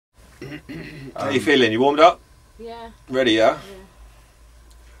How you feeling? You warmed up? Yeah. Ready, yeah?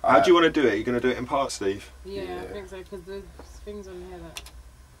 Yeah. How do you want to do it? You're going to do it in parts, Steve? Yeah, I think so, because there's things on here that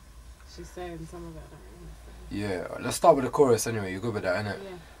she's saying, some of it I don't really Yeah, let's start with the chorus anyway. You're good with that, innit?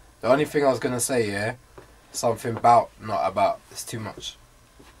 understand. The only thing I was going to say, yeah, something about, not about. It's too much.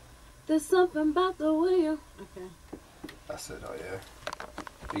 There's something about the way you... Okay. That's it, oh yeah.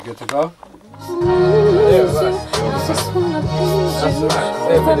 You good to go? Mm-hmm. Yeah, right. That's alright.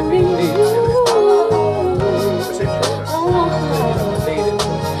 They're really big leads,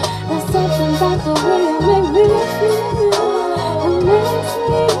 There's something about the way you make me feel. It makes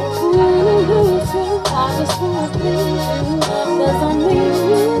me wanna lose you. I just wanna please you, 'cause I need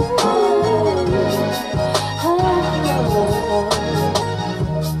you.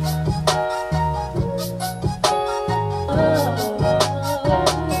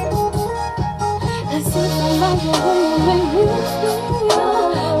 There's something about the way you make me feel.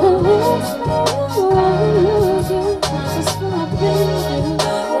 It makes me wanna lose you. I just wanna please you,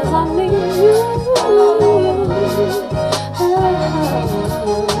 'cause I need you.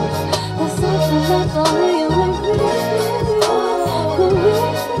 There's something about the way you make me feel.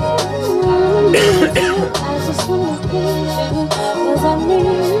 It makes me wanna lose you. I just wanna please you, 'cause I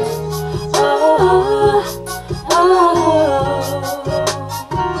need you.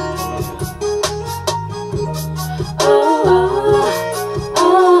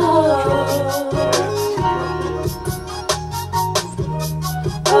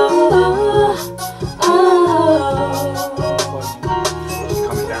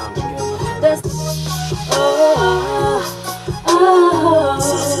 Coming down together.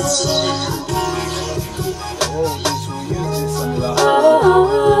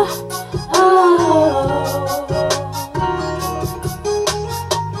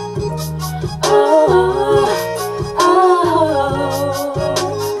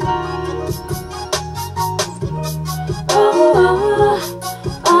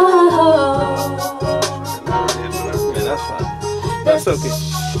 Yeah, that's fine. That's okay.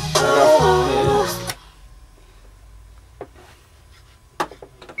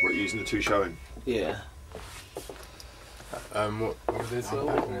 We're using the two showing. Yeah. What was this? So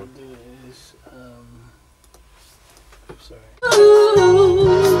what we'll do is, sorry.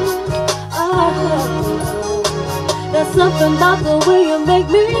 There's something about the way you make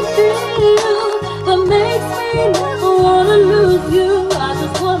me feel that makes me never wanna lose you. I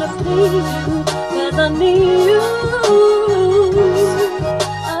just wanna please you, 'cause I need you.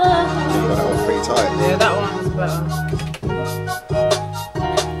 That was pretty tight. Yeah, that one's better.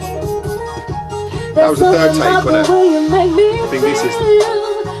 That was the third take, wasn't it? I think this is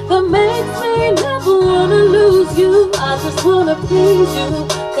that makes me never wanna lose you. I just wanna please you,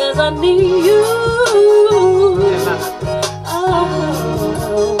 'cause I need you.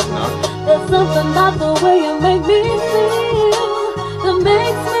 There's something about the way you make me feel that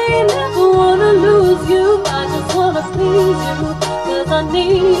makes me never wanna lose you. I just wanna please you, 'cause I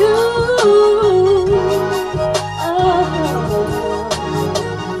need you.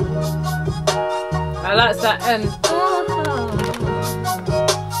 I like that end,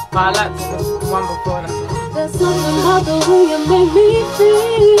 but I like the one before that. There's something about the way you make me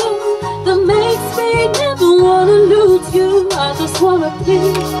feel that makes me never wanna lose you. I just wanna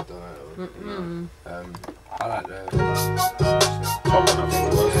please. I like the Top one, I think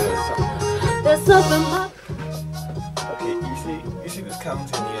it was. There's something about Okay, you see this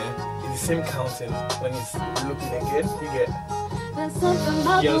counting, yeah? It's the same counting when it's looking again. You get. there's something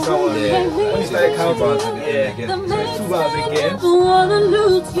about Yeah, the so way you make when you me start counting, bars again, yeah, again. that so makes 2 bars me again. never wanna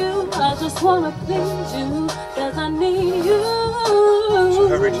lose you. I just wanna please you, 'cause I need you. So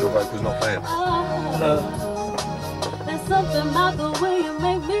her original vocal's not playing. There's something about the way you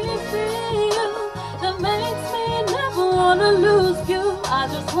make me feel that makes me never wanna lose you. I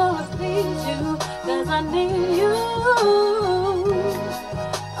just wanna please you, 'cause I need you.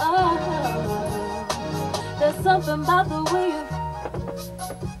 There's something about the way you.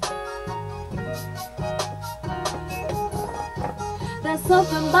 There's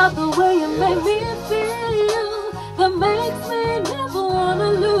something about the way you make me feel that makes me never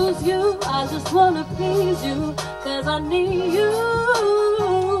wanna lose you. I just wanna please you, 'cause I need you.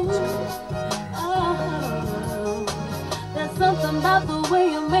 There's something about the way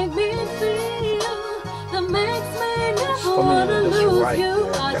you make me feel that makes me never wanna lose you.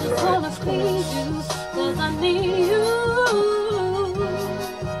 I just wanna please you, 'cause I need you.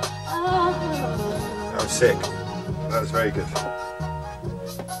 That was sick. That was very good.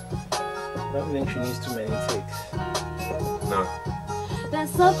 I don't think she needs too many takes. No.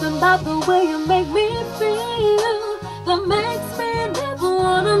 There's something about the way you make me feel that makes me never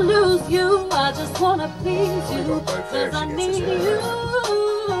wanna lose wanna please Probably you, got both there if cause I she gets need this, you. yeah.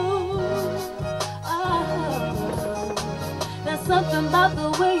 Oh, there's something about the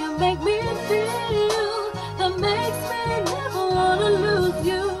way you make me feel that makes me never wanna lose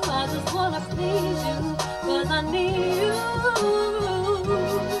you. I just wanna please you, cause I need you.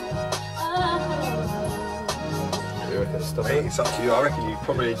 Mate, it's up to you. I reckon you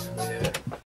probably